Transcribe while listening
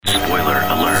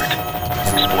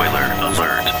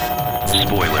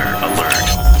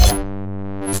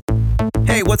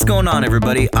What's going on,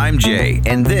 everybody? I'm Jay,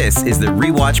 and this is the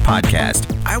Rewatch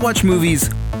Podcast. I watch movies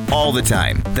all the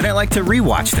time. Then I like to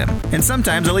rewatch them, and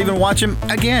sometimes I'll even watch them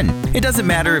again. It doesn't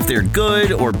matter if they're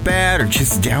good or bad or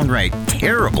just downright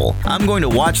terrible. I'm going to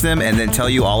watch them and then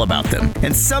tell you all about them.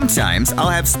 And sometimes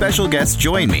I'll have special guests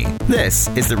join me.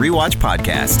 This is the Rewatch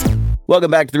Podcast.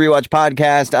 Welcome back to the Rewatch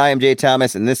Podcast. I am Jay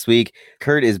Thomas, and this week,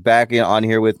 Kurt is back on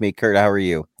here with me. Kurt, how are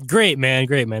you? Great, man.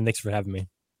 Great, man. Thanks for having me.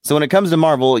 So when it comes to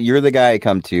Marvel, you're the guy I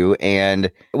come to,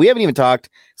 and we haven't even talked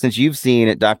since you've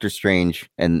seen Doctor Strange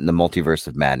and the Multiverse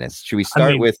of Madness. Should we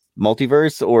start with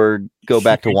Multiverse or go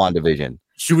back to WandaVision?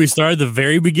 Should we start at the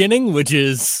very beginning, which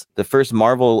is the first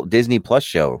Marvel Disney Plus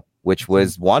show, which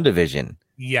was WandaVision?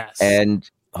 Yes. And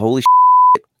holy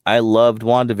shit, I loved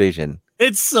WandaVision.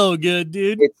 It's so good,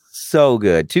 dude. It's so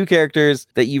good. Two characters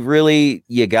that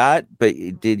you got, but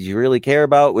did you really care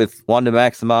about with Wanda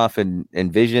Maximoff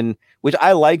and Vision? Which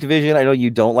I liked Vision. I know you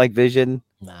don't like Vision.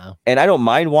 No. And I don't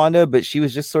mind Wanda, but she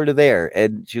was just sort of there.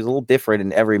 And she was a little different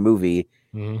in every movie.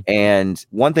 Mm-hmm. And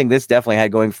one thing this definitely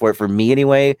had going for it, for me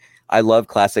anyway, I love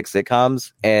classic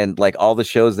sitcoms. And like all the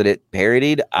shows that it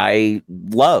parodied, I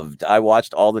loved. I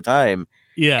watched all the time.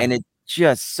 Yeah. And it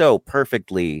just so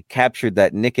perfectly captured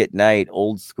that Nick at Night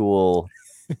old school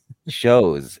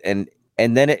shows. And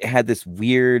then it had this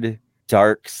weird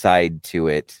dark side to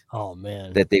it. Oh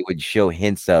man, that they would show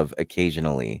hints of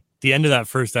occasionally. The end of that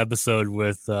first episode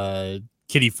with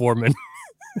Kitty Foreman.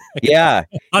 Yeah.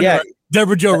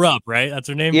 Deborah Jo Rupp, right? That's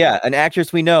her name. Yeah, an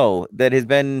actress we know that has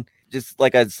been just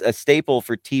like a staple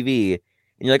for TV. And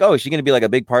you're like, oh, is she going to be like a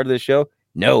big part of the show?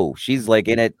 No, she's like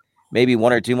in it maybe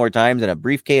one or two more times in a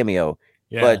brief cameo.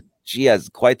 Yeah. But she has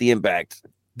quite the impact.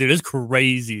 Dude, it's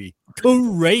crazy.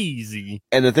 Crazy.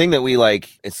 And the thing that we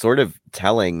like is sort of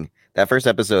telling that first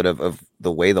episode of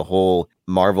the way the whole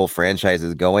Marvel franchise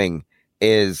is going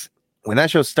is when that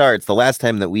show starts, the last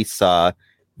time that we saw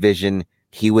Vision,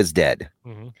 he was dead.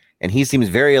 Mm-hmm. And he seems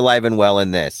very alive and well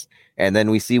in this. And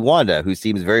then we see Wanda, who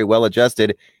seems very well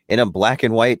adjusted in a black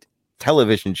and white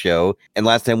television show. And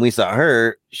last time we saw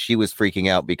her, she was freaking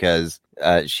out because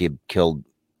she had killed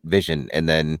Vision. And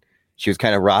then she was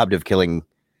kind of robbed of killing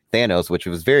Thanos, which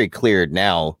was very clear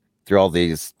now through all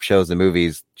these shows and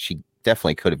movies. She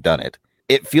definitely could have done it.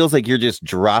 It feels like you're just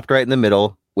dropped right in the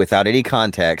middle without any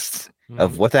context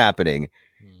of what's happening.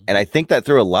 And I think that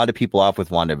threw a lot of people off with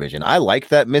WandaVision. I like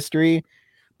that mystery,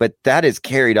 but that is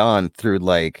carried on through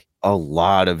like a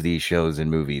lot of these shows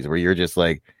and movies where you're just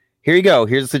like, here you go.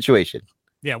 Here's the situation.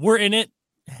 Yeah, we're in it.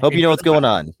 Hope you know what's going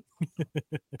on.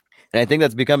 And I think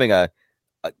that's becoming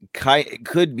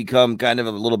could become kind of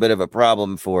a little bit of a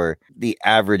problem for the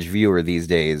average viewer these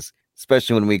days,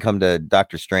 especially when we come to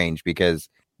Doctor Strange, because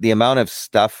the amount of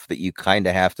stuff that you kind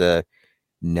of have to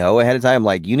know ahead of time,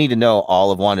 like you need to know all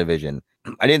of WandaVision.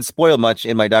 I didn't spoil much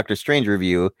in my Doctor Strange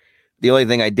review. The only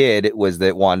thing I did was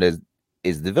that Wanda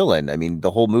is the villain. I mean,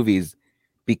 the whole movie's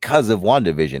because of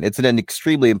WandaVision. It's an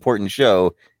extremely important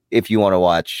show if you want to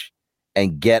watch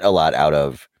and get a lot out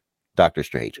of Doctor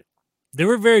Strange. They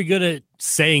were very good at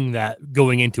saying that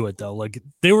going into it, though. Like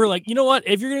they were like, you know what?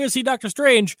 If you're going to see Doctor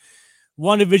Strange,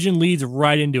 WandaVision leads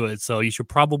right into it. So you should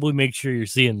probably make sure you're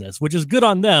seeing this, which is good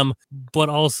on them. But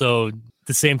also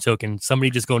the same token, somebody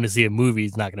just going to see a movie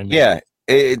is not going to know. Yeah,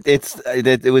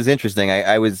 it was interesting.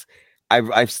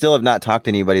 I still have not talked to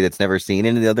anybody that's never seen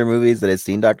any of the other movies that has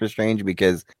seen Doctor Strange,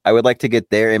 because I would like to get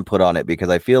their input on it, because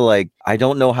I feel like I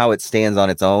don't know how it stands on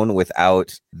its own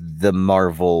without the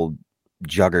Marvel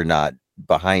juggernaut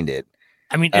behind it.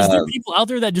 I mean, is there people out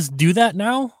there that just do that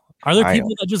now? Are there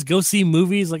people that just go see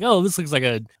movies like, oh, this looks like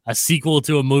a sequel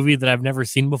to a movie that I've never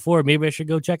seen before. Maybe I should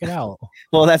go check it out.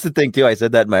 Well, that's the thing, too. I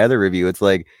said that in my other review. It's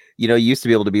like, you used to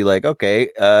be able to be like, okay,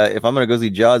 if I'm going to go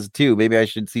see Jaws 2, maybe I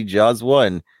should see Jaws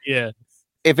 1. Yeah.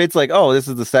 If it's like, oh, this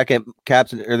is the second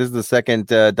Captain, or this is the second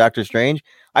Doctor Strange,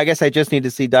 I guess I just need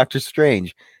to see Doctor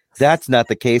Strange. That's not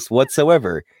the case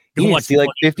whatsoever. You need to see like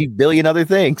 50 billion other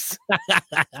things.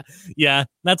 Yeah,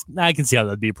 I can see how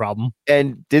that'd be a problem.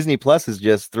 And Disney Plus is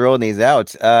just throwing these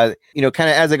out. Kind of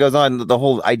as it goes on, the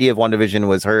whole idea of WandaVision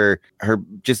was her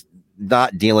just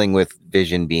not dealing with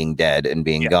Vision being dead and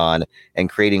being gone and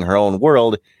creating her own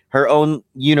world, her own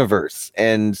universe.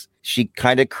 And she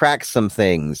kind of cracks some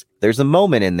things. There's a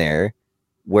moment in there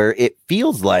where it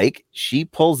feels like she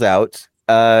pulls out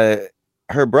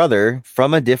her brother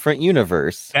from a different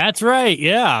universe. That's right.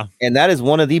 Yeah. And that is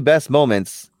one of the best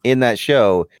moments in that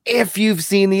show. If you've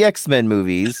seen the X-Men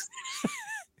movies,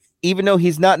 even though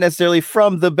he's not necessarily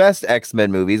from the best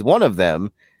X-Men movies, one of them.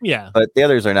 Yeah. But the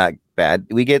others are not bad.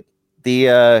 We get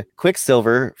the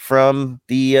Quicksilver from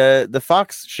the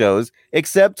Fox shows,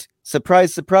 except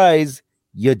surprise, surprise,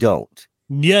 you don't.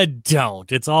 You don't.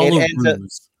 It's all It a ends up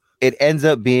ruse. it ends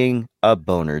up being a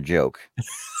boner joke.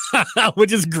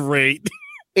 Which is great.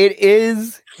 It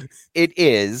is. It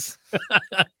is.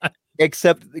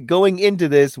 Except going into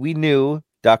this, we knew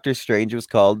Doctor Strange was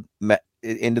called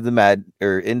into the mad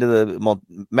or into the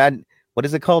mad. What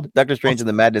is it called? Doctor Strange in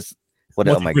the Madness. What?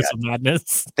 Oh my God! Multiverse of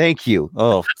Madness. Thank you.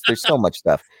 Oh, there's so much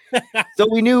stuff. So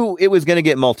we knew it was going to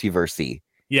get multiversy.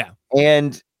 Yeah.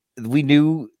 And we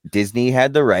knew Disney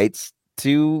had the rights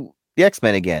to the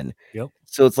X-Men again. Yep.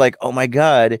 So it's like, oh my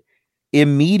God,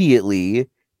 immediately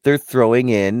they're throwing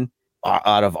in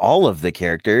out of all of the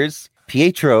characters,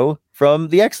 Pietro from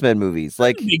the X-Men movies.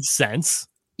 Like, that makes sense.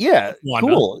 yeah, Wanda.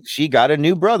 cool. She got a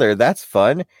new brother. That's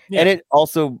fun. Yeah. And it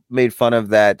also made fun of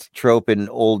that trope in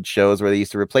old shows where they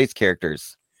used to replace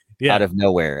characters out of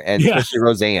nowhere. And especially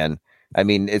Roseanne. I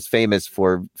mean, it's famous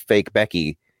for fake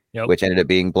Becky, which ended up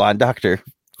being Blonde Doctor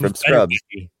from Scrubs.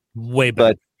 Way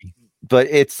better. But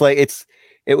it's like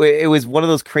it was one of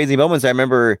those crazy moments. I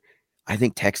remember, I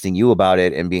think, texting you about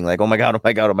it and being like, "Oh my God, oh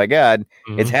my God, oh my God,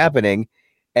 it's happening!"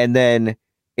 And then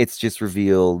it's just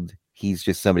revealed he's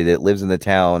just somebody that lives in the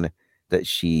town that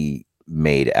she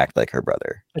made act like her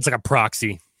brother. It's like a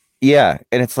proxy. Yeah,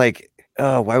 and it's like,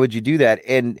 oh, why would you do that?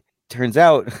 And turns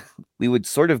out we would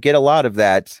sort of get a lot of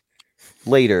that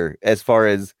later, as far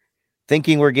as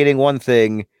thinking we're getting one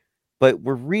thing, but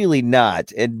we're really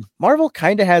not. And Marvel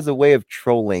kind of has a way of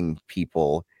trolling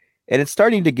people, and it's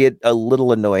starting to get a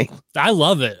little annoying. I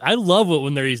love it. I love it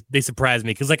when they surprise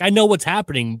me, because like I know what's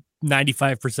happening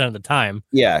 95% of the time.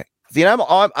 Yeah. See, and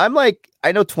I'm like,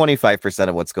 I know 25%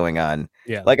 of what's going on.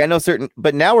 Yeah. Like I know certain,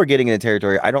 but now we're getting into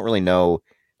territory I don't really know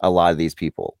a lot of these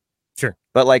people. Sure.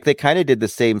 But like they kind of did the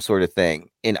same sort of thing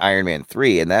in Iron Man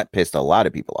 3, and that pissed a lot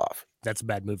of people off. That's a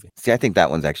bad movie. See, I think that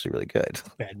one's actually really good.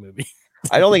 Bad movie.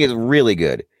 I don't think it's really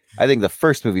good. I think the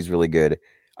first movie's really good.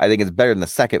 I think it's better than the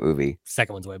second movie.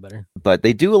 Second one's way better. But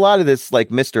they do a lot of this like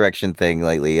misdirection thing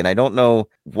lately, and I don't know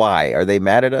why. Are they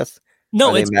mad at us?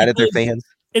 No, are they mad at their fans?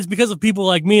 It's because of people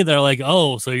like me that are like,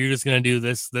 oh, so you're just gonna do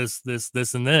this,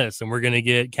 and this, and we're gonna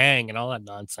get Kang and all that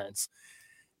nonsense.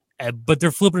 But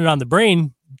they're flipping it on the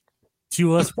brain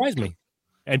to surprise me,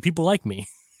 and people like me.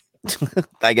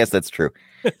 I guess that's true.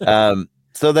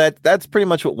 So that's pretty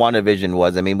much what WandaVision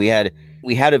was. I mean, we had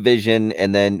a vision,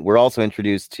 and then we're also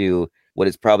introduced to what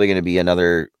is probably going to be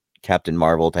another Captain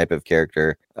Marvel type of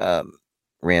character,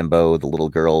 Rambeau, the little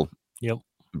girl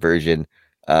version.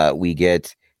 We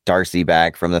get Darcy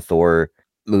back from the Thor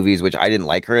movies, which I didn't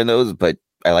like her in those, but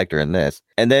I liked her in this.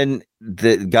 And then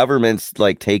the government's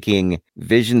like taking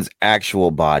Vision's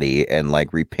actual body and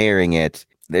like repairing it.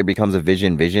 There becomes a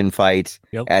vision fight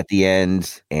at the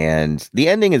end, and the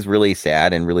ending is really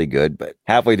sad and really good. But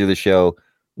halfway through the show,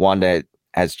 Wanda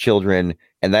has children,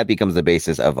 and that becomes the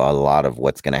basis of a lot of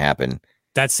what's going to happen.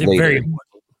 That's very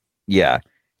important. Yeah,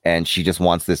 and she just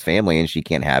wants this family, and she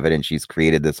can't have it, and she's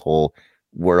created this whole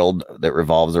world that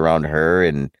revolves around her.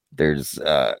 And there's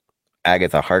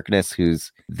Agatha Harkness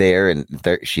who's there, and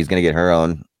she's going to get her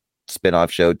own spin-off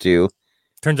show too.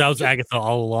 Turns out it's Agatha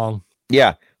all along.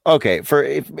 Yeah. Okay, for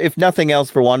if nothing else,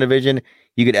 for WandaVision,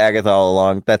 you get Agatha all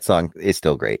along. That song is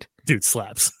still great. Dude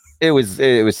slaps. It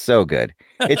was so good.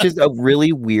 It's just a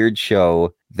really weird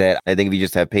show that I think if you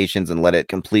just have patience and let it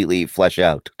completely flesh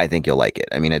out, I think you'll like it.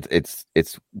 I mean,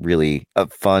 it's really a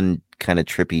fun, kind of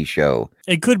trippy show.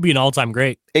 It could be an all-time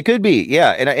great. It could be,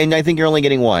 yeah. And I think you're only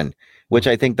getting one, which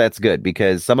I think that's good,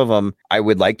 because some of them I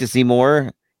would like to see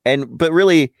more. But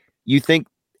really, you think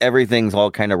everything's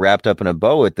all kind of wrapped up in a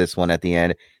bow with this one at the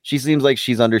end. She seems like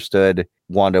she's understood,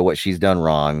 Wanda, what she's done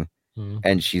wrong,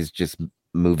 and she's just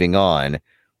moving on,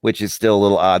 which is still a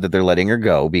little odd that they're letting her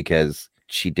go, because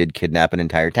she did kidnap an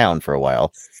entire town for a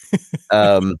while.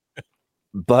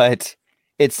 But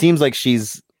it seems like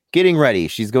she's getting ready.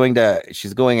 She's going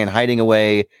and hiding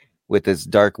away with this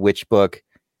dark witch book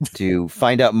to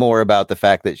find out more about the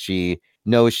fact that she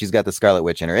knows she's got the Scarlet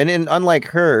Witch in her. And unlike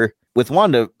her, with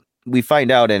Wanda, we find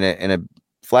out in a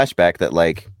flashback that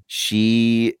like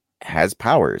she has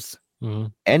powers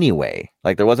anyway.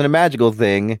 Like there wasn't a magical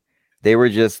thing. They were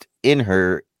just in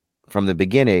her from the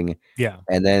beginning. Yeah.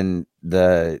 And then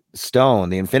the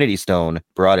stone, the Infinity Stone,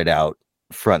 brought it out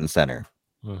front and center.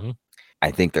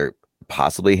 I think they're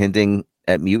possibly hinting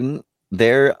at mutant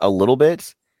there a little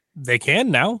bit. They can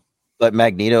now. But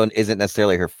Magneto isn't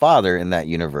necessarily her father in that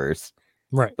universe.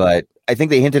 Right. But I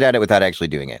think they hinted at it without actually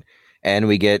doing it. And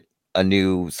we get a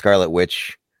new Scarlet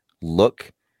Witch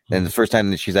look. And the first time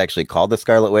that she's actually called the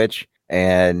Scarlet Witch.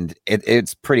 And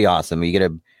it's pretty awesome. You get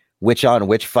a witch on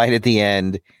witch fight at the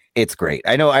end. It's great.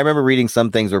 I know I remember reading some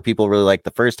things where people really liked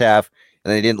the first half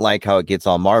and they didn't like how it gets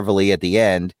all marvelly at the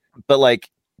end. But like,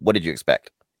 what did you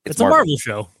expect? It's a Marvel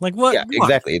show. Like what? Yeah,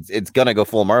 exactly. It's gonna go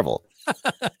full Marvel.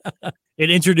 It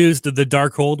introduced the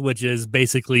Darkhold, which is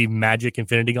basically Magic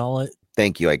Infinity Gauntlet.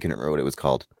 Thank you. I couldn't remember what it was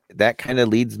called. That kind of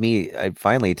leads me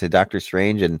finally to Doctor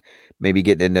Strange and maybe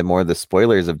getting into more of the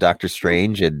spoilers of Doctor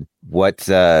Strange and what.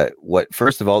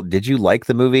 First of all, did you like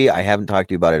the movie? I haven't talked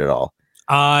to you about it at all.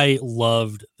 I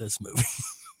loved this movie.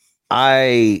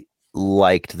 I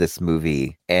liked this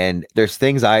movie, and there's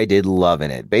things I did love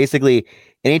in it. Basically,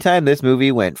 anytime this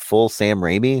movie went full Sam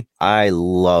Raimi, I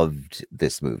loved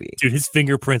this movie. Dude, his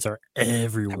fingerprints are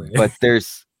everywhere. But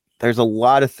there's a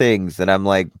lot of things that I'm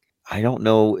like, I don't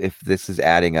know if this is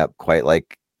adding up quite.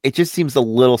 Like, it just seems a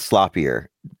little sloppier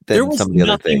than some of the other things. There was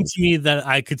nothing to me that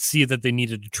I could see that they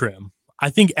needed to trim. I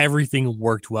think everything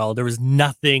worked well. There was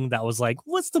nothing that was like,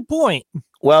 what's the point?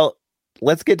 Well,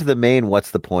 let's get to the main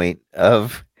what's the point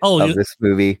of this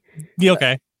movie. Yeah,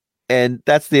 okay. And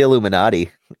that's the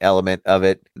Illuminati element of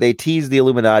it. They tease the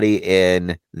Illuminati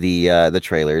in the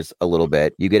trailers a little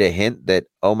bit. You get a hint that,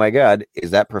 oh my God, is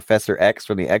that Professor X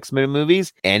from the X-Men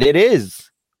movies? And it is.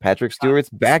 Patrick Stewart's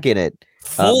back in it.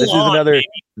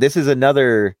 This is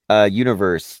another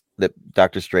universe that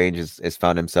Doctor Strange has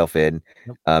found himself in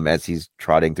as he's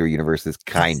trotting through universes.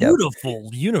 Beautiful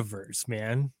universe,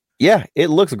 man. Yeah,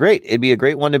 it looks great. It'd be a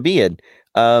great one to be in.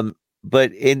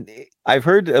 But I've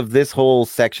heard of this whole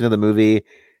section of the movie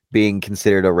being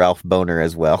considered a Ralph Boner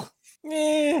as well.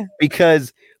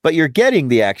 But you're getting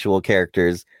the actual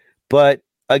characters. But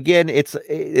again, this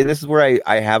is where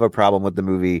I have a problem with the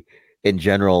movie in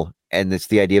general. And it's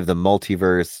the idea of the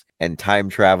multiverse and time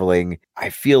traveling. I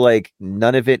feel like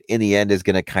none of it in the end is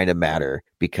going to kind of matter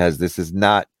because this is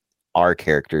not our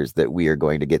characters that we are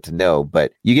going to get to know.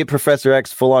 But you get Professor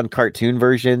X full-on cartoon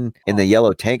version in the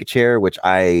yellow tank chair, which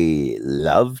I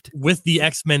loved. With the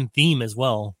X-Men theme as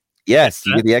well. Yes,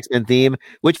 you get the X-Men theme,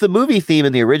 which the movie theme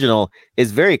in the original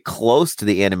is very close to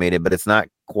the animated, but it's not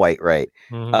quite right.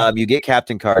 Mm-hmm. You get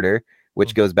Captain Carter,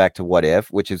 which goes back to What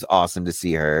If, which is awesome to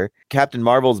see her. Captain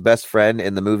Marvel's best friend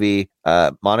in the movie,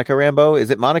 Monica Rambeau. Is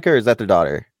it Monica or is that their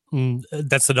daughter?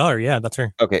 That's the daughter. Yeah, that's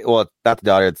her. Okay, well, not the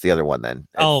daughter. It's the other one then.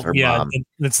 It's her mom.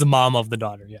 It's the mom of the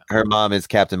daughter. Yeah, her mom is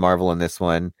Captain Marvel in this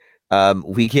one.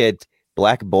 We get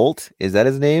Black Bolt. Is that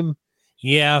his name?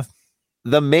 Yeah.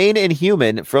 The main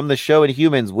Inhuman from the show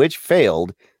Inhumans, which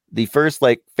failed. The first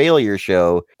failure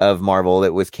show of Marvel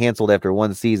that was canceled after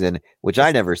one season, which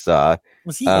I never saw.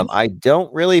 I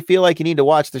don't really feel like you need to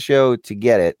watch the show to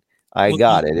get it. I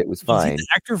got it. It was fine. Was he the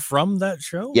actor from that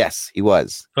show? Yes, he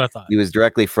was. That's what I thought. He was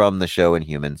directly from the show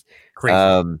Inhumans. Crazy.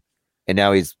 And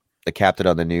now he's the captain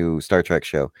on the new Star Trek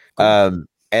show. Cool.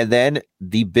 And then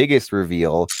the biggest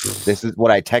reveal, this is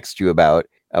what I text you about,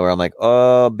 where I'm like,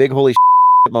 oh, big holy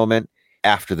moment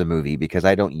after the movie, because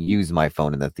I don't use my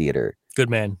phone in the theater. Good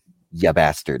man. Ya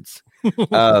bastards.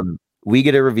 We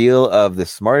get a reveal of the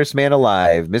smartest man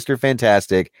alive, Mr.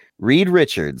 Fantastic, Reed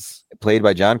Richards, played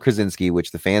by John Krasinski,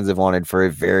 which the fans have wanted for a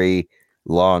very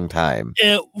long time.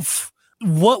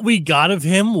 What we got of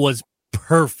him was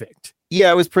perfect.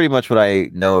 Yeah, it was pretty much what I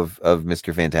know of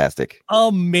Mr. Fantastic.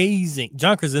 Amazing.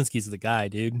 John Krasinski's the guy,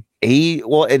 dude.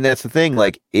 And that's the thing.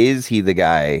 Like, is he the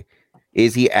guy?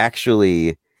 Is he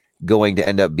actually going to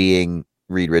end up being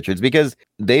Reed Richards? Because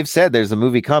they've said there's a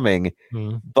movie coming,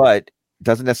 but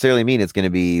doesn't necessarily mean it's going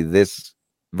to be this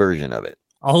version of it.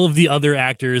 All of the other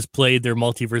actors played their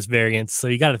multiverse variants, so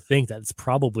you got to think that it's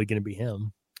probably going to be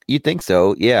him. You'd think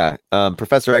so, yeah.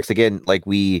 Professor X, again, like,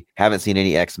 we haven't seen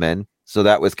any X-Men, so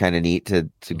that was kind of neat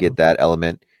to get that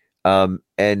element.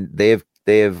 And they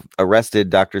have arrested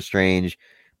Doctor Strange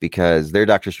because their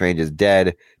Doctor Strange is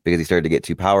dead because he started to get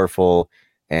too powerful,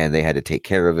 and they had to take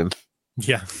care of him.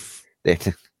 Yeah. They had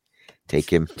to take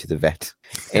him to the vet,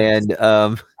 and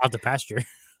out the pasture.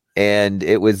 And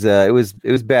it was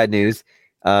bad news.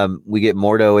 We get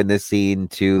Mordo in this scene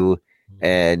too,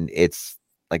 and it's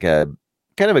like a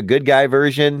kind of a good guy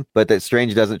version, but that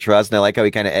Strange doesn't trust. And I like how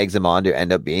he kind of eggs him on to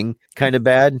end up being kind of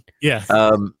bad. Yeah.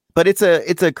 But it's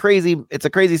a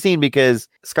crazy scene because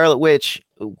Scarlet Witch,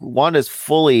 Wanda's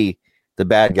fully the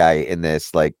bad guy in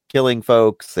this, like killing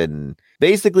folks and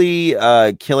basically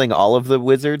killing all of the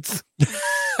wizards.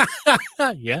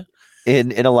 Yeah.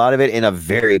 In a lot of it, in a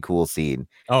very cool scene.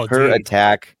 Oh, her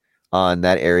attack on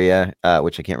that area,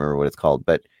 which I can't remember what it's called,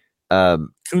 but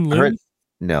Kunlun?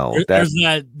 No,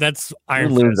 that's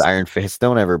Iron Kunlun's Fist. Iron Fist.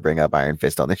 Don't ever bring up Iron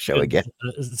Fist on this show again.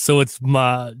 So it's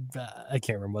I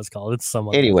can't remember what it's called. It's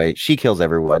someone. Anyway, she kills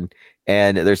everyone,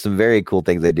 and there's some very cool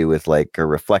things they do with like her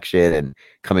reflection and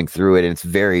coming through it, and it's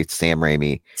very Sam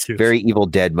Raimi, very Evil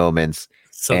Dead moments,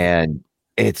 and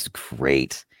it's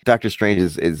great. Doctor Strange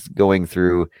is going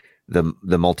through the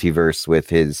multiverse with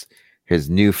his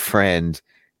new friend,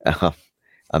 uh,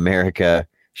 America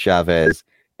Chavez.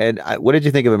 And what did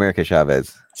you think of America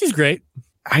Chavez? She's great.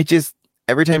 I just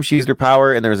every time she used her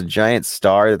power and there was a giant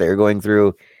star that they were going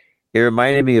through, it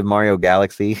reminded me of Mario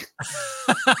Galaxy.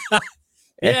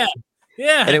 Yeah.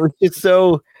 Yeah. And it was just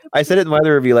so. I said it in my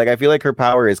other review. Like, I feel like her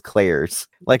power is Claire's.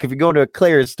 Like, if you go into a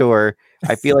Claire's store,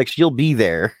 I feel like she'll be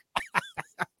there.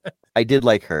 I did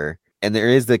like her, and there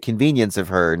is the convenience of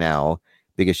her now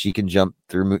because she can jump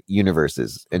through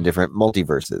universes and different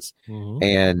multiverses,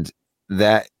 and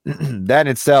that that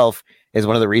in itself is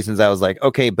one of the reasons I was like,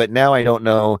 okay, but now I don't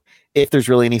know if there's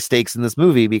really any stakes in this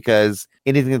movie because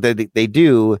anything that they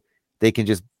do, they can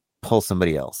just pull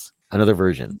somebody else, another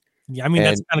version. Yeah, I mean,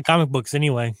 that's kind of comic books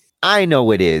anyway. I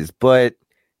know it is, but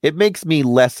it makes me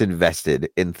less invested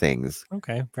in things.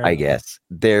 Okay, I guess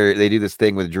they do this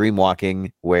thing with dream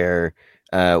walking where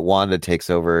Wanda takes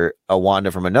over a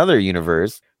Wanda from another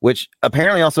universe, which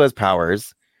apparently also has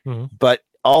powers, but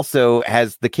also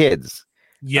has the kids.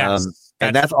 Yes,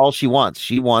 and that's all she wants.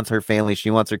 She wants her family,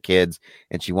 she wants her kids,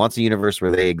 and she wants a universe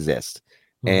where they exist.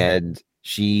 And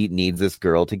she needs this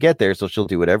girl to get there, so she'll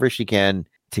do whatever she can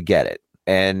to get it.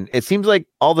 And it seems like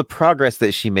all the progress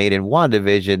that she made in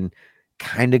WandaVision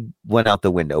kind of went out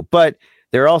the window. But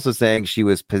they're also saying she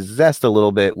was possessed a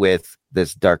little bit with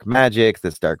this dark magic,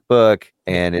 this dark book,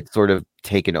 and it's sort of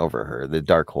taken over her, the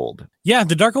Darkhold. Yeah,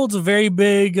 the Darkhold's a very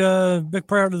big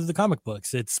part of the comic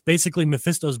books. It's basically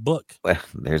Mephisto's book. Well,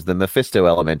 there's the Mephisto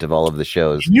element of all of the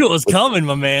shows. You knew it was coming,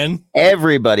 my man.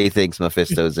 Everybody thinks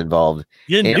Mephisto's involved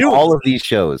in all of these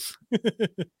shows.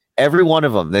 Every one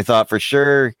of them. They thought for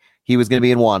sure he was going to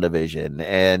be in WandaVision.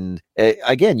 And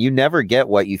again, you never get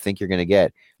what you think you're going to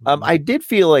get. I did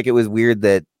feel like it was weird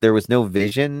that there was no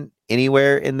Vision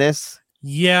anywhere in this.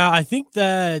 Yeah, I think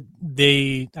that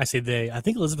I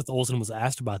think Elizabeth Olsen was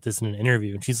asked about this in an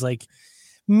interview, and she's like,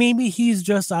 maybe he's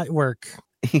just at work.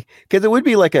 Because it would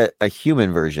be like a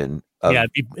human version of,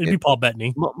 it'd be Paul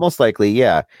Bettany. Most likely,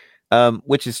 yeah.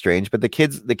 Which is strange, but the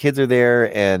kids are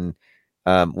there, and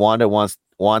Wanda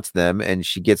wants them, and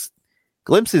she gets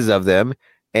glimpses of them,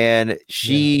 and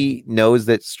she knows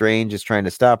that Strange is trying to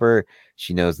stop her.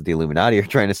 She knows that the Illuminati are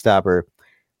trying to stop her,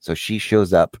 so she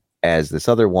shows up as this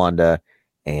other Wanda,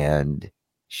 and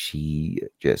she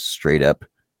just straight up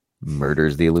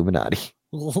murders the Illuminati.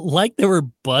 Like they were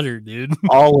butter, dude.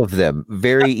 All of them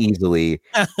very easily.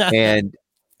 And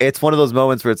it's one of those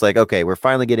moments where it's like, okay, we're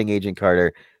finally getting Agent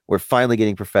Carter. We're finally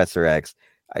getting Professor X.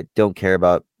 I don't care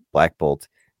about Black Bolt.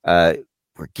 We're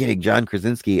getting John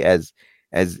Krasinski as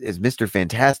Mr.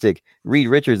 Fantastic, Reed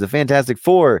Richards, the Fantastic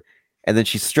Four. And then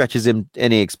she stretches him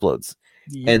and he explodes.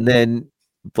 Yeah. And then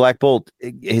Black Bolt,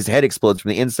 his head explodes from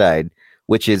the inside,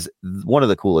 which is one of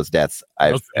the coolest deaths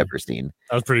I've ever seen.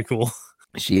 That was pretty cool.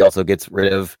 She also gets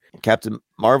rid of Captain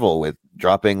Marvel with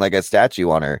dropping like a statue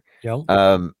on her. Yep.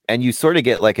 And you sort of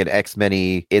get like an X-Men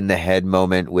in the head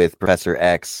moment with Professor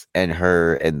X and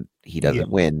her, and he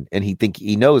doesn't win. And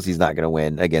he knows he's not going to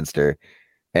win against her.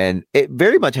 And it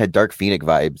very much had Dark Phoenix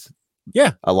vibes.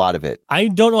 Yeah. A lot of it. I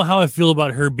don't know how I feel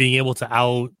about her being able to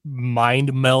out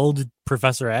mind meld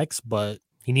Professor X, but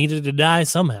he needed to die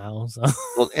somehow. So.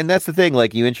 Well, and that's the thing.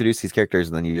 Like, you introduce these characters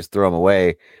and then you just throw them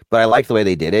away. But I like the way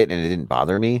they did it, and it didn't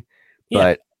bother me. Yeah.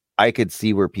 But I could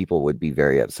see where people would be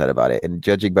very upset about it. And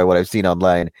judging by what I've seen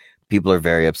online, people are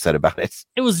very upset about it.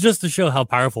 It was just to show how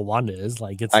powerful Wanda is.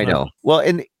 Like, it's. I know. Well,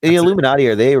 and the Illuminati,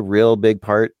 are they a real big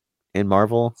part in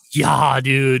Marvel? Yeah,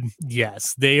 dude.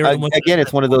 Yes, they are. Again,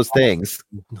 it's one of those things.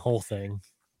 The whole thing.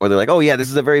 Or they're like, oh yeah, this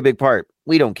is a very big part.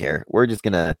 We don't care. We're just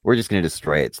gonna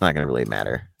destroy it. It's not gonna really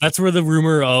matter. That's where the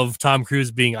rumor of Tom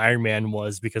Cruise being Iron Man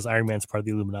was, because Iron Man's part of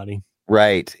the Illuminati.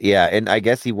 Right. Yeah. And I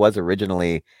guess he was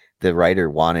originally, the writer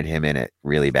wanted him in it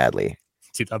really badly.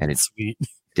 Dude, that's sweet.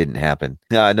 Didn't happen.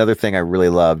 Another thing I really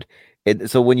loved.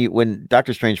 So when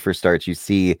Doctor Strange first starts, you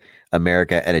see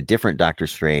America and a different Doctor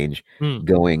Strange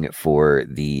going for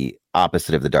the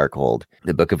opposite of the Darkhold.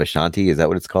 The Book of Ashanti, is that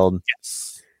what it's called? Yes.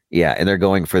 Yeah, and they're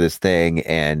going for this thing,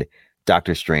 and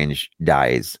Doctor Strange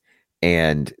dies.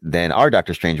 And then our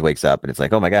Doctor Strange wakes up, and it's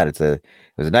like, oh my God, it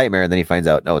was a nightmare. And then he finds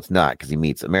out, no, it's not, because he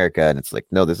meets America, and it's like,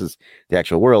 no, this is the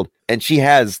actual world. And she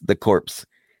has the corpse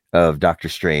of Doctor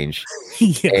Strange,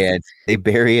 and they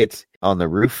bury it on the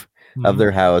roof of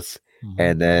their house.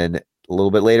 And then a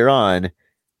little bit later on,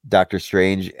 Doctor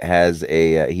Strange has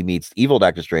he meets evil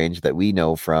Doctor Strange that we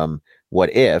know from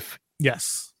What If.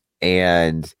 Yes.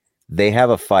 And they have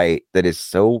a fight that is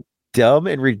so dumb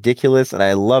and ridiculous, and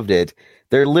I loved it.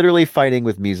 They're literally fighting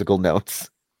with musical notes.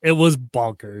 It was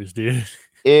bonkers, dude.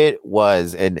 It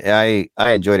was, and I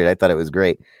enjoyed it. I thought it was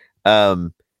great.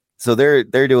 So they're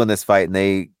doing this fight,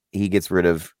 and he gets rid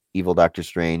of evil Doctor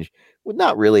Strange. Well,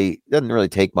 not really, doesn't really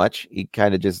take much. He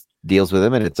kind of just deals with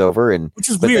him, and it's over. And which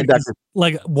is but weird. then Doctor,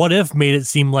 Like, what if made it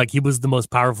seem like he was the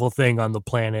most powerful thing on the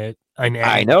planet? I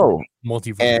know.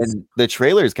 Multiverse, And the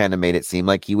trailers kind of made it seem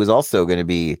like he was also going to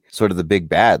be sort of the big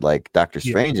bad, like Doctor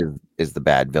Strange is the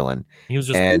bad villain. He was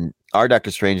just, and our Doctor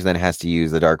Strange then has to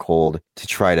use the Darkhold to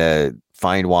try to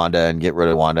find Wanda and get rid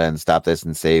of Wanda and stop this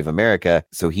and save America.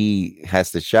 So he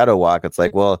has to shadow walk. It's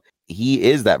like, well, he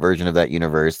is that version of that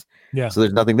universe. yeah. So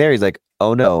there's nothing there. He's like,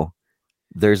 oh no,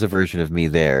 there's a version of me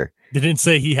there. They didn't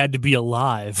say he had to be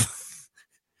alive.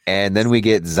 And then we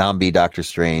get zombie Doctor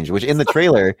Strange, which in the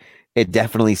trailer, it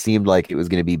definitely seemed like it was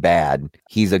going to be bad.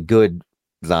 He's a good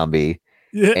zombie.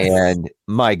 Yeah. And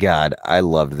my God, I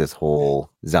loved this whole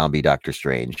zombie Doctor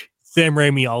Strange. Sam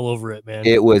Raimi all over it, man.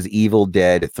 It was Evil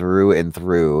Dead through and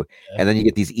through. Yeah. And then you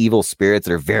get these evil spirits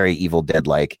that are very Evil Dead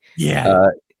like. Yeah.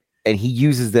 And he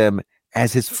uses them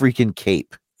as his freaking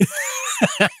cape.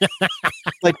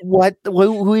 Like, what?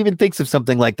 Who even thinks of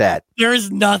something like that? There is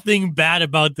nothing bad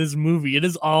about this movie. It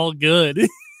is all good.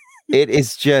 It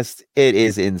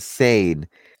is insane.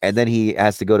 And then he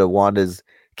has to go to Wanda's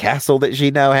castle that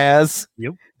she now has.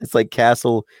 Yep. It's like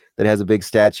castle that has a big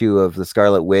statue of the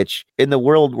Scarlet Witch. In the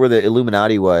world where the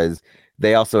Illuminati was,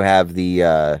 they also have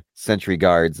the Sentry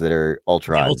Guards that are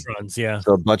Ultron. Ultrons, yeah.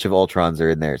 So a bunch of Ultrons are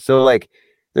in there. So like,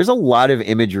 there's a lot of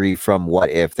imagery from What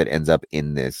If that ends up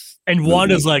in this. And movie.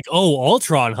 Wanda's like, oh,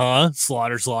 Ultron, huh?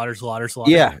 Slaughter.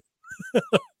 Yeah.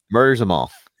 Murders them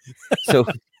all. So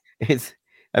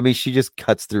she just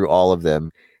cuts through all of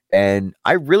them. And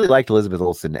I really liked Elizabeth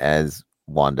Olsen as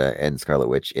Wanda and Scarlet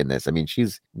Witch in this. I mean,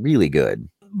 she's really good.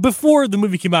 Before the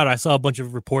movie came out, I saw a bunch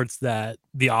of reports that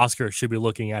the Oscars should be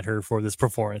looking at her for this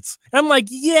performance. And I'm like,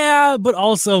 yeah, but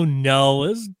also no.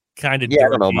 It's kind of I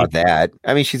don't know about that.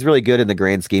 I mean, she's really good in the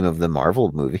grand scheme of the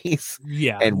Marvel movies.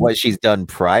 Yeah. And what she's done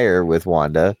prior with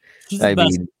Wanda.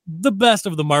 The best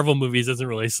of the Marvel movies isn't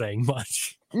really saying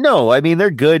much. No, I mean,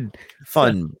 they're good,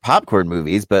 fun popcorn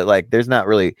movies, but like, there's not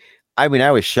really. I mean,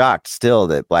 I was shocked still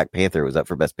that Black Panther was up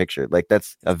for Best Picture. Like,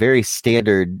 that's a very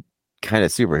standard kind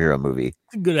of superhero movie.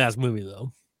 It's a good ass movie,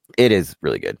 though. It is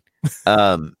really good.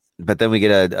 But then we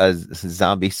get a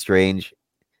zombie Strange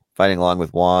fighting along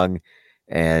with Wong,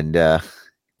 and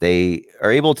they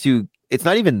are able to. It's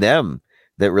not even them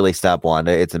that really stop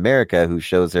Wanda. It's America who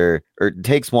shows her or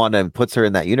takes Wanda and puts her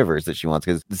in that universe that she wants,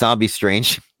 because Zombie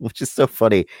Strange, which is so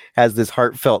funny, has this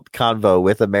heartfelt convo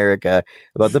with America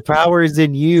about the power is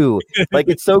in you. Like,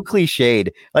 it's so cliched.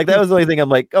 Like, that was the only thing I'm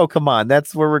like, oh, come on.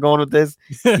 That's where we're going with this.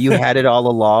 You had it all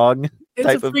along.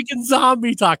 It's a freaking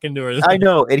zombie talking to her. I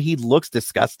know. And he looks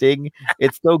disgusting.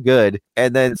 It's so good.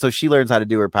 And then, so she learns how to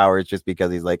do her powers just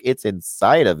because he's like, it's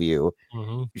inside of you.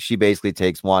 Mm-hmm. She basically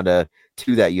takes Wanda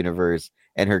to that universe,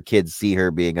 and her kids see her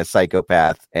being a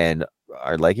psychopath and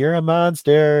are like, you're a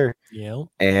monster. Yeah.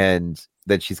 And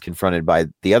then she's confronted by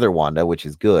the other Wanda, which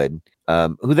is good.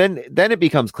 Who then it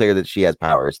becomes clear that she has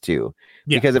powers too.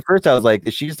 Yeah. Because at first I was like,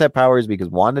 does she just have powers because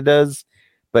Wanda does?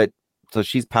 But so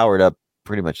she's powered up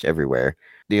pretty much everywhere.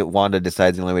 Wanda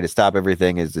decides the only way to stop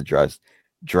everything is to just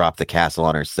drop the castle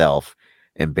on herself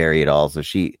and bury it all. So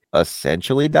she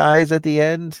essentially dies at the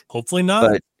end. Hopefully not.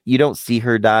 But you don't see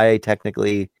her die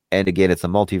technically. And again, it's a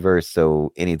multiverse,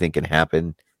 so anything can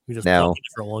happen now.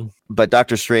 But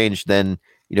Doctor Strange, then,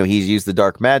 he's used the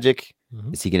dark magic.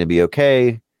 Mm-hmm. Is he going to be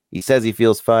okay? He says he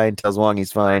feels fine, tells Wong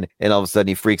he's fine, and all of a sudden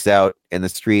he freaks out in the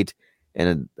street,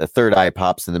 and a third eye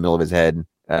pops in the middle of his head,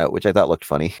 which I thought looked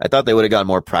funny. I thought they would have gotten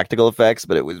more practical effects,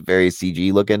 but it was very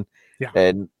CG looking,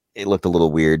 and it looked a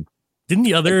little weird. Didn't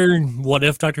the other What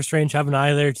If Doctor Strange have an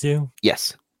eye there too?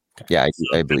 Yes. Okay. Yeah,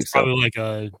 I believe so. Probably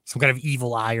like some kind of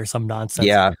evil eye or some nonsense.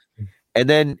 Yeah. And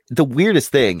then the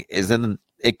weirdest thing is then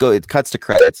it cuts to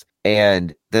credits,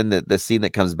 and then the scene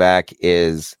that comes back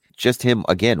is just him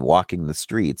again walking the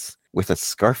streets with a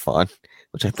scarf on,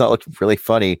 which I thought looked really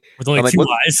funny. With only two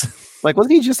eyes. Like,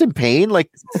 wasn't he just in pain? Like,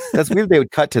 that's weird they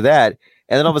would cut to that.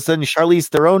 And then all of a sudden Charlize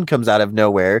Theron comes out of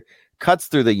nowhere, cuts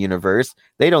through the universe.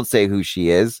 They don't say who she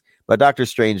is, but Doctor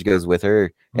Strange goes with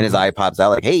her, and his eye pops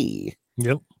out like, hey.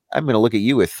 Yep. I'm going to look at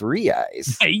you with three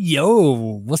eyes. Hey,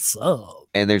 yo, what's up?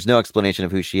 And there's no explanation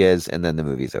of who she is, and then the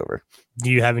movie's over. Do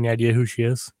you have any idea who she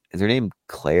is? Is her name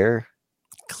Claire?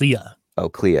 Clea. Oh,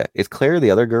 Clea. Is Claire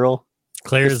the other girl?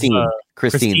 Claire's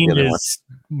Christine the other is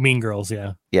one. Mean Girls,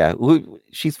 yeah. Yeah,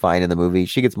 she's fine in the movie.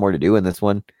 She gets more to do in this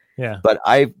one. Yeah. But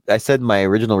I said in my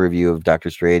original review of Doctor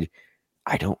Strange,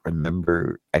 I don't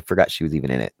remember. I forgot she was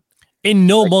even in it. In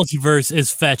no multiverse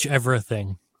is fetch ever a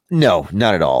thing. No,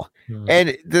 not at all.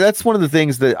 And that's one of the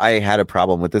things that I had a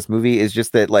problem with this movie is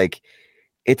just that, like,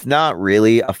 it's not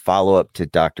really a follow-up to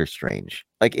Doctor Strange.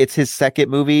 Like, it's his second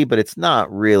movie, but it's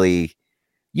not really.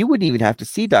 You wouldn't even have to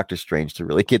see Doctor Strange to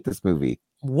really get this movie.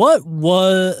 What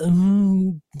was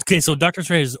okay? So Doctor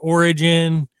Strange's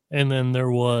origin, and then there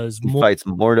was He fights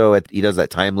Mordo. He does that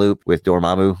time loop with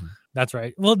Dormammu. That's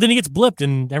right. Well, then he gets blipped,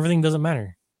 and everything doesn't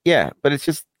matter. Yeah, but it's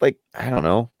just like, I don't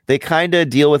know. They kind of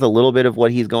deal with a little bit of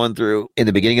what he's going through in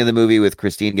the beginning of the movie with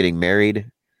Christine getting married.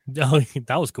 Oh,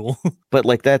 that was cool. But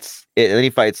like, that's it. And then he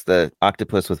fights the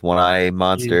octopus with one eye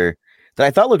monster that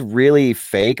I thought looked really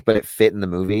fake, but it fit in the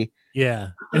movie. Yeah.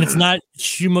 And it's not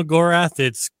Shumagorath,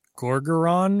 it's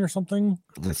Gorgoron or something.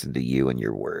 Listen to you and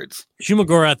your words.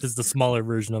 Shumagorath is the smaller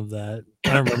version of that. I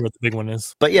don't remember what the big one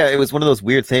is. But yeah, it was one of those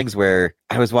weird things where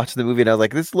I was watching the movie and I was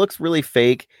like, this looks really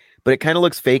fake, but it kind of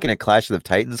looks fake in a Clash of the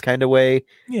Titans kind of way.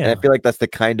 Yeah. And I feel like that's the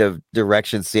kind of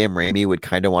direction Sam Raimi would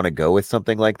kind of want to go with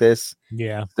something like this.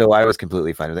 Yeah. So I was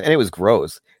completely fine with it. And it was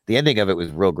gross. The ending of it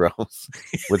was real gross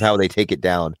with how they take it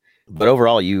down. But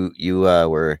overall, you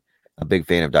were a big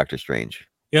fan of Doctor Strange.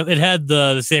 Yeah, it had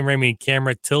the Sam Raimi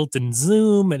camera tilt and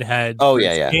zoom. It had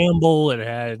Bruce Campbell. It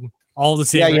had all the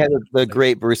same. Yeah, you had the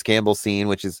great Bruce Campbell scene,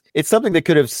 which is it's something that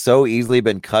could have so easily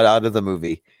been cut out of the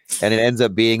movie, and it ends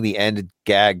up being the end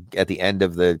gag at the end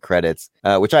of the credits,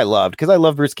 which I loved because I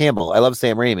love Bruce Campbell. I love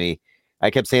Sam Raimi. I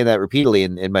kept saying that repeatedly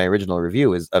in my original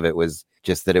review of it was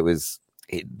just that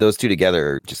those two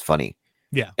together are just funny.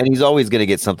 Yeah, and he's always going to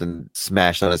get something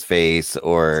smashed on his face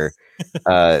or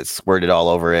squirted all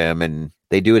over him, and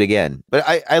they do it again. But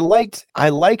I liked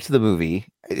the movie.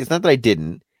 It's not that I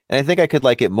didn't, and I think I could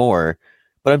like it more.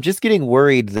 But I'm just getting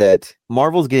worried that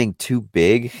Marvel's getting too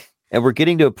big, and we're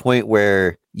getting to a point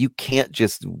where you can't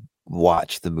just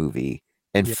watch the movie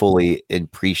and fully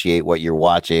appreciate what you're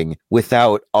watching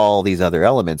without all these other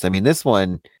elements. I mean, this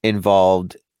one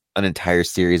involved an entire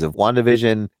series of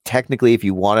WandaVision. Technically, if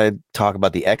you want to talk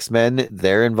about the X-Men,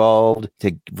 they're involved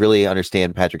to really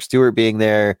understand Patrick Stewart being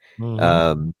there.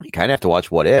 Mm-hmm. You kind of have to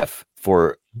watch What If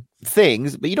for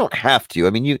things, but you don't have to.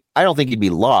 I mean, I don't think you'd be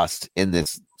lost in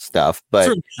this stuff, but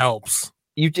it helps.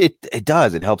 It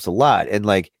does. It helps a lot. And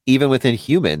like, even within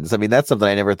Humans, I mean, that's something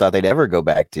I never thought they'd ever go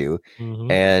back to. Mm-hmm.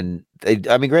 And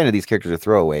I mean, granted, these characters are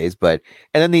throwaways, and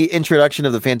then the introduction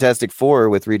of the Fantastic Four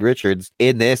with Reed Richards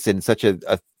in this in such a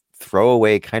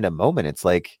throwaway kind of moment. It's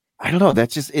like, I don't know.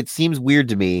 That's just, it seems weird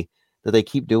to me that they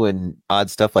keep doing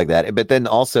odd stuff like that. But then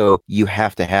also you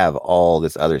have to have all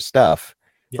this other stuff.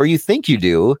 Or you think you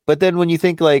do, but then when you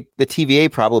think like the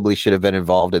TVA probably should have been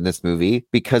involved in this movie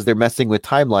because they're messing with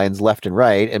timelines left and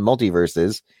right and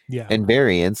multiverses and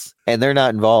variants, and they're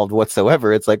not involved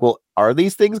whatsoever. It's like, well, are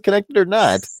these things connected or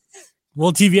not?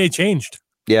 Well, TVA changed.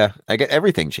 Yeah, I get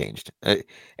everything changed, and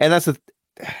that's the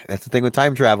thing with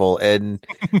time travel and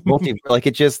like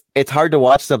it's hard to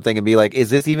watch something and be like, is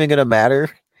this even going to matter?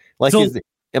 Like,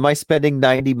 am I spending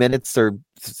 90 minutes or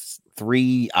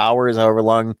 3 hours, however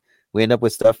long we end up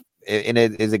with stuff in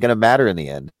it? Is it going to matter in the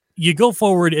end? You go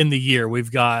forward in the year,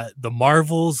 we've got the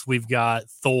Marvels, we've got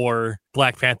Thor,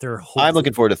 Black Panther. I'm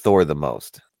looking forward to Thor the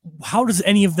most. How does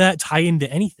any of that tie into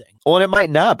anything? Well, it might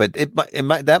not, but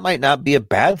that might not be a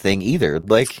bad thing either.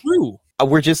 Like, true.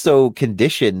 We're just so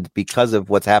conditioned because of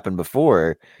what's happened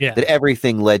before that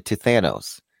everything led to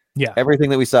Thanos. Yeah. Everything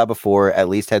that we saw before at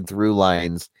least had through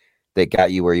lines that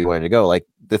got you where you wanted to go. Like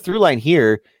the through line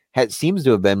here seems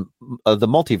to have been the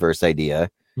multiverse idea,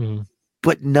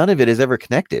 but none of it is ever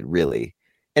connected really.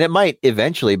 And it might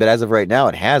eventually, but as of right now,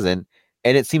 it hasn't.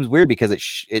 And it seems weird because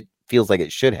it feels like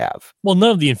it should have. Well,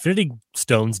 none of the Infinity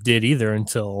Stones did either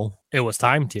until it was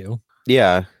time to.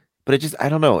 Yeah. But I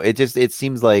don't know. It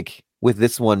seems like with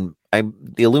this one,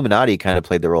 the Illuminati kind of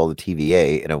played the role of the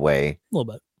TVA in a way. A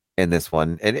little bit. In this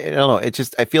one. And I don't know.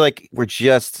 I feel like we're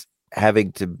just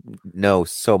having to know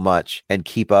so much and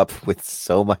keep up with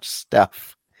so much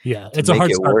stuff. Yeah, it's a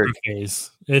hard start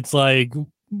phase. It's like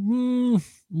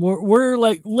we're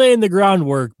like laying the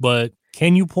groundwork, but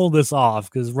can you pull this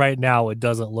off? Because right now it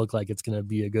doesn't look like it's going to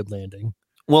be a good landing.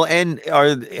 Well, and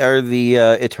are the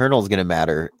Eternals going to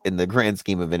matter in the grand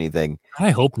scheme of anything? I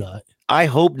hope not. I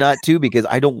hope not too, because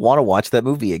I don't want to watch that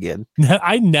movie again.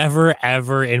 I never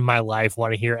ever in my life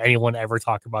want to hear anyone ever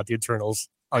talk about the Eternals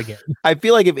again. I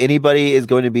feel like if anybody is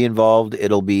going to be involved,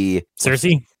 it'll be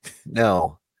Cersei.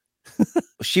 No.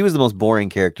 She was the most boring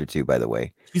character too, by the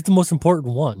way. She's the most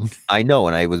important one. I know,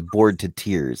 and I was bored to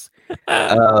tears.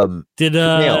 Did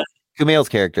Kumail's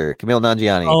character, Kumail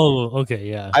Nanjiani. Oh, okay,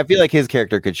 yeah. I feel like his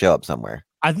character could show up somewhere.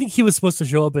 I think he was supposed to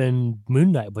show up in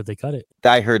Moon Knight, but they cut it.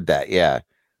 I heard that, yeah.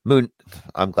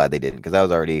 I'm glad they didn't, because I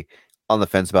was already on the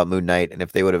fence about Moon Knight, and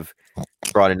if they would have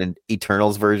brought in an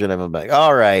Eternals version, I'm like,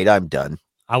 all right, I'm done.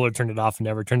 I would have turned it off and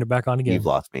never turned it back on again. You've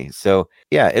lost me. So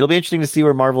yeah, it'll be interesting to see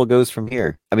where Marvel goes from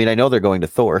here. I mean, I know they're going to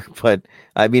Thor, but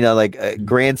I mean, like a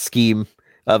grand scheme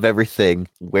of everything,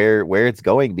 where it's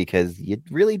going, because you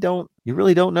really don't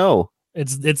know.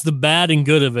 It's the bad and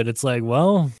good of it. It's like,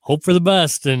 well, hope for the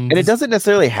best, and it doesn't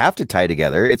necessarily have to tie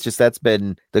together. It's just that's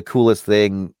been the coolest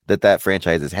thing that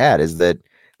franchise has had, is that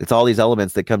it's all these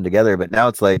elements that come together. But now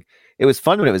it's like, it was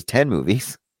fun when it was 10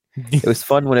 movies. It was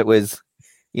fun when it was,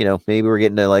 maybe we're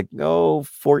getting to like,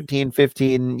 14,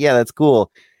 15. Yeah, that's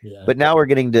cool. Yeah. But now we're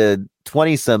getting to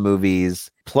 20 some movies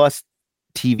plus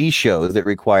TV shows that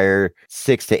require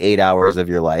 6 to 8 hours of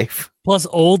your life. Plus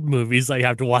old movies that you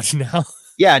have to watch now.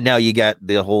 Yeah, now you got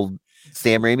the whole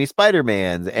Sam Raimi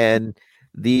Spider-Mans and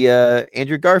the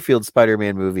Andrew Garfield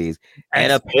Spider-Man movies,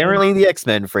 and apparently the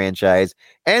X-Men franchise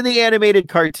and the animated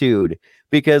cartoon.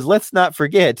 Because let's not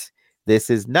forget, this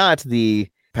is not the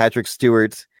Patrick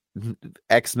Stewart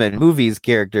X-Men movies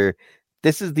character.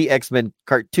 This is the X-Men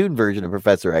cartoon version of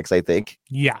Professor X, I think.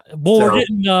 Yeah. Well, we're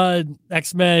getting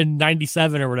X-Men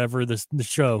 97 or whatever, the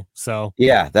show. So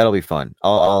yeah, that'll be fun.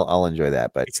 I'll enjoy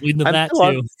that. But it's leading to that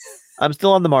too. I'm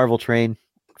still on the Marvel train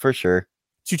for sure.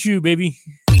 Choo-choo, baby.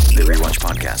 The Rewatch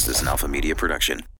Podcast is an Alpha Media production.